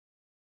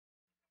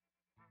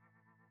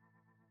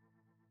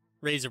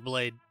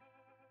Razorblade.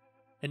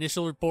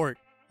 Initial report.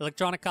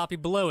 Electronic copy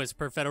below as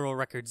per Federal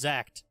Records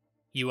Act.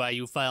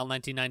 UIU File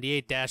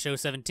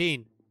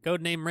 1998-017.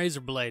 Codename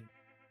Razorblade.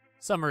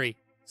 Summary.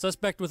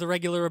 Suspect with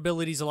irregular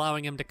abilities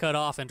allowing him to cut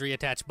off and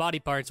reattach body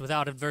parts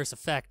without adverse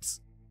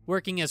effects.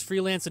 Working as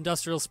freelance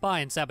industrial spy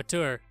and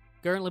saboteur.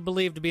 Currently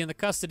believed to be in the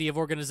custody of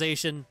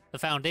organization, the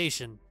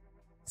Foundation.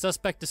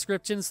 Suspect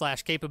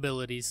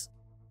description/capabilities.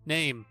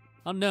 Name.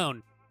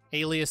 Unknown.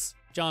 Alias.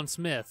 John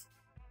Smith.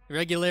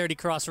 Irregularity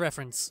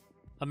cross-reference.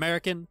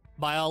 American.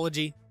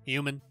 Biology.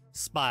 Human.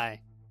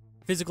 Spy.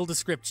 Physical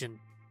description.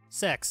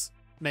 Sex.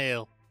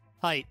 Male.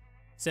 Height.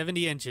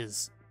 70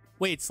 inches.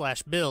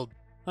 Weight/build.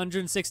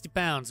 160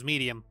 pounds,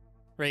 medium.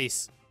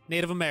 Race.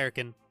 Native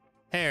American.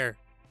 Hair.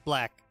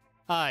 Black.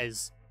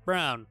 Eyes.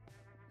 Brown.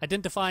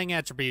 Identifying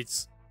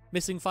attributes.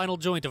 Missing final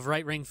joint of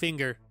right ring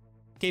finger.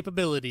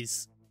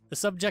 Capabilities. The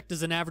subject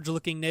is an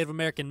average-looking Native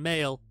American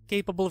male,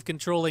 capable of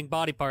controlling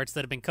body parts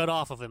that have been cut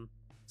off of him.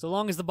 So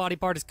long as the body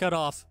part is cut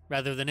off,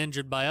 rather than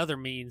injured by other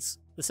means,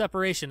 the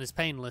separation is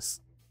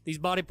painless. These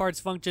body parts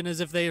function as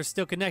if they are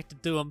still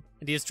connected to him,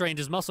 and he has trained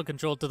his muscle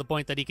control to the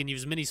point that he can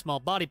use many small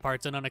body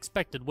parts in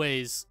unexpected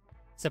ways.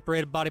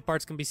 Separated body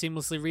parts can be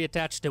seamlessly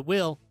reattached at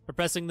will, by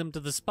pressing them to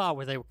the spot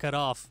where they were cut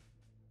off.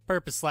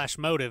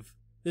 Purpose/motive.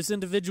 This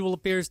individual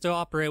appears to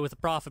operate with a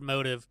profit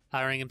motive,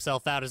 hiring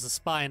himself out as a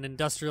spy and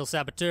industrial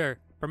saboteur,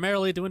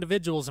 primarily to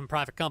individuals and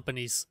private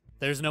companies.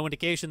 There is no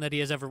indication that he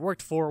has ever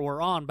worked for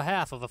or on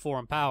behalf of a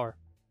foreign power.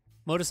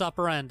 Modus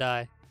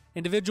operandi.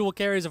 Individual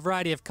carries a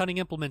variety of cutting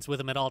implements with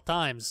him at all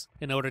times,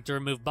 in order to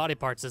remove body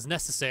parts as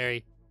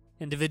necessary.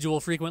 Individual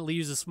frequently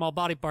uses small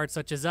body parts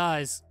such as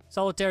eyes,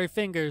 solitary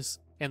fingers,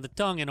 and the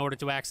tongue in order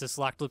to access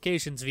locked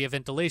locations via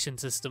ventilation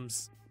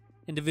systems.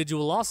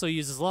 Individual also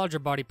uses larger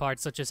body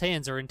parts such as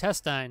hands or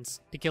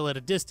intestines to kill at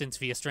a distance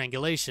via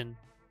strangulation.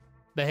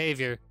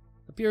 Behavior.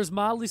 Appears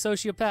mildly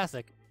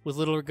sociopathic, with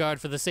little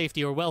regard for the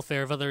safety or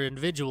welfare of other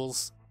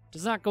individuals.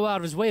 Does not go out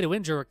of his way to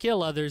injure or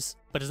kill others,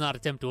 but does not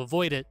attempt to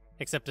avoid it,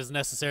 except as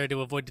necessary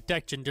to avoid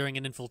detection during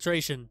an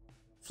infiltration.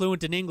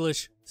 Fluent in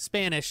English,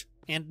 Spanish,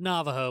 and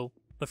Navajo,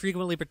 but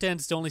frequently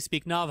pretends to only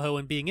speak Navajo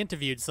when being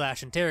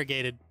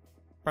interviewed/interrogated.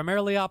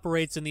 Primarily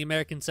operates in the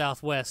American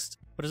Southwest,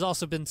 but has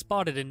also been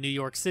spotted in New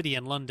York City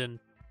and London.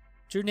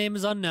 True name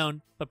is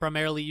unknown, but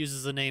primarily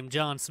uses the name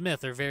John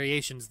Smith or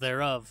variations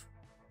thereof.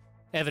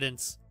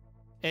 Evidence.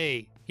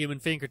 A. Human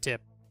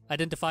fingertip.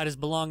 Identified as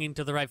belonging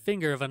to the right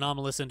finger of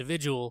anomalous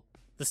individual.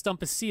 The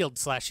stump is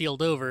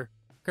sealed/healed over.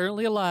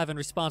 Currently alive and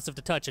responsive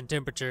to touch and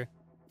temperature.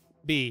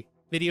 B.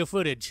 Video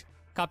footage.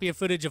 Copy of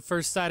footage of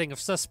first sighting of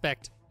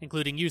suspect,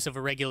 including use of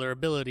irregular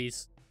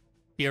abilities.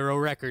 Bureau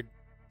record.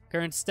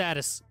 Current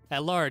status.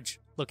 At large.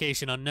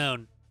 Location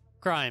unknown.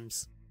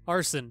 Crimes.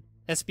 Arson.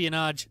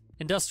 Espionage.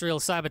 Industrial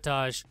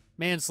sabotage.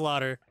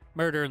 Manslaughter.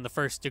 Murder in the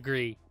first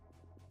degree.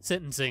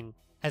 Sentencing.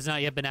 Has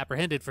not yet been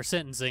apprehended for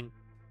sentencing.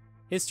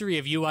 History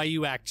of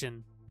UIU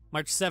action.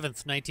 March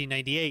 7th,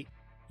 1998.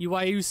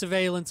 UIU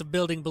surveillance of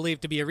building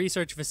believed to be a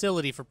research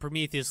facility for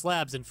Prometheus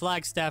Labs in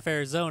Flagstaff,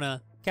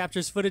 Arizona,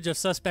 captures footage of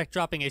suspect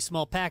dropping a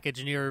small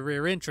package near a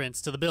rear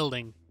entrance to the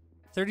building.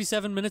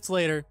 37 minutes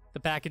later, the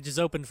package is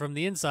opened from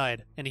the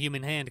inside, and a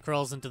human hand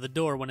crawls into the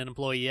door when an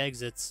employee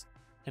exits.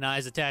 An eye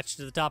is attached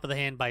to the top of the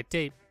hand by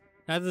tape.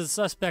 Neither the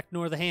suspect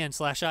nor the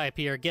hand/eye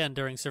appear again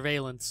during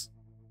surveillance.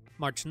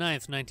 March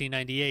 9th,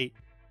 1998.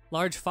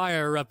 Large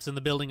fire erupts in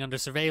the building under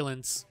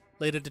surveillance,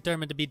 later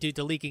determined to be due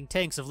to leaking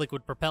tanks of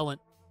liquid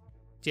propellant.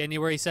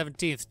 January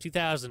 17th,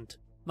 2000.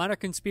 Minor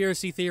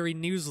conspiracy theory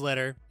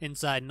newsletter,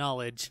 Inside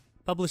Knowledge,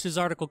 publishes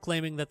article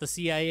claiming that the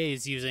CIA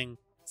is using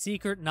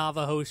secret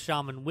Navajo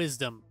shaman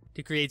wisdom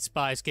to create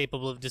spies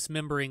capable of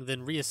dismembering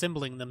then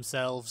reassembling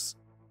themselves.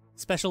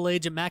 Special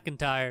Agent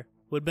McIntyre,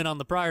 who had been on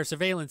the prior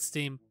surveillance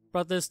team,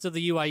 brought this to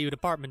the UIU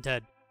department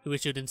head, who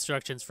issued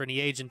instructions for any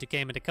agent who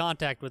came into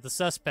contact with the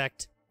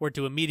suspect were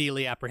to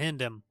immediately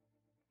apprehend him.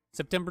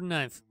 September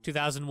 9th,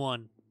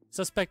 2001.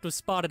 Suspect was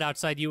spotted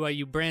outside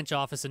UIU branch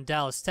office in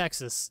Dallas,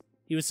 Texas.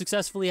 He was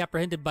successfully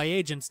apprehended by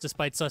agents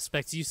despite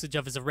suspect's usage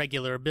of his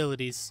irregular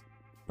abilities.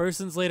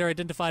 Persons later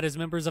identified as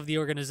members of the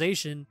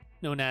organization,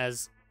 known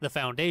as the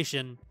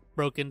Foundation,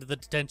 broke into the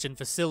detention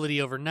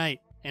facility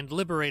overnight and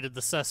liberated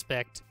the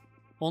suspect.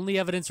 Only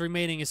evidence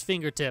remaining is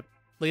fingertip,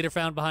 later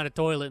found behind a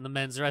toilet in the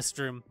men's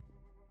restroom.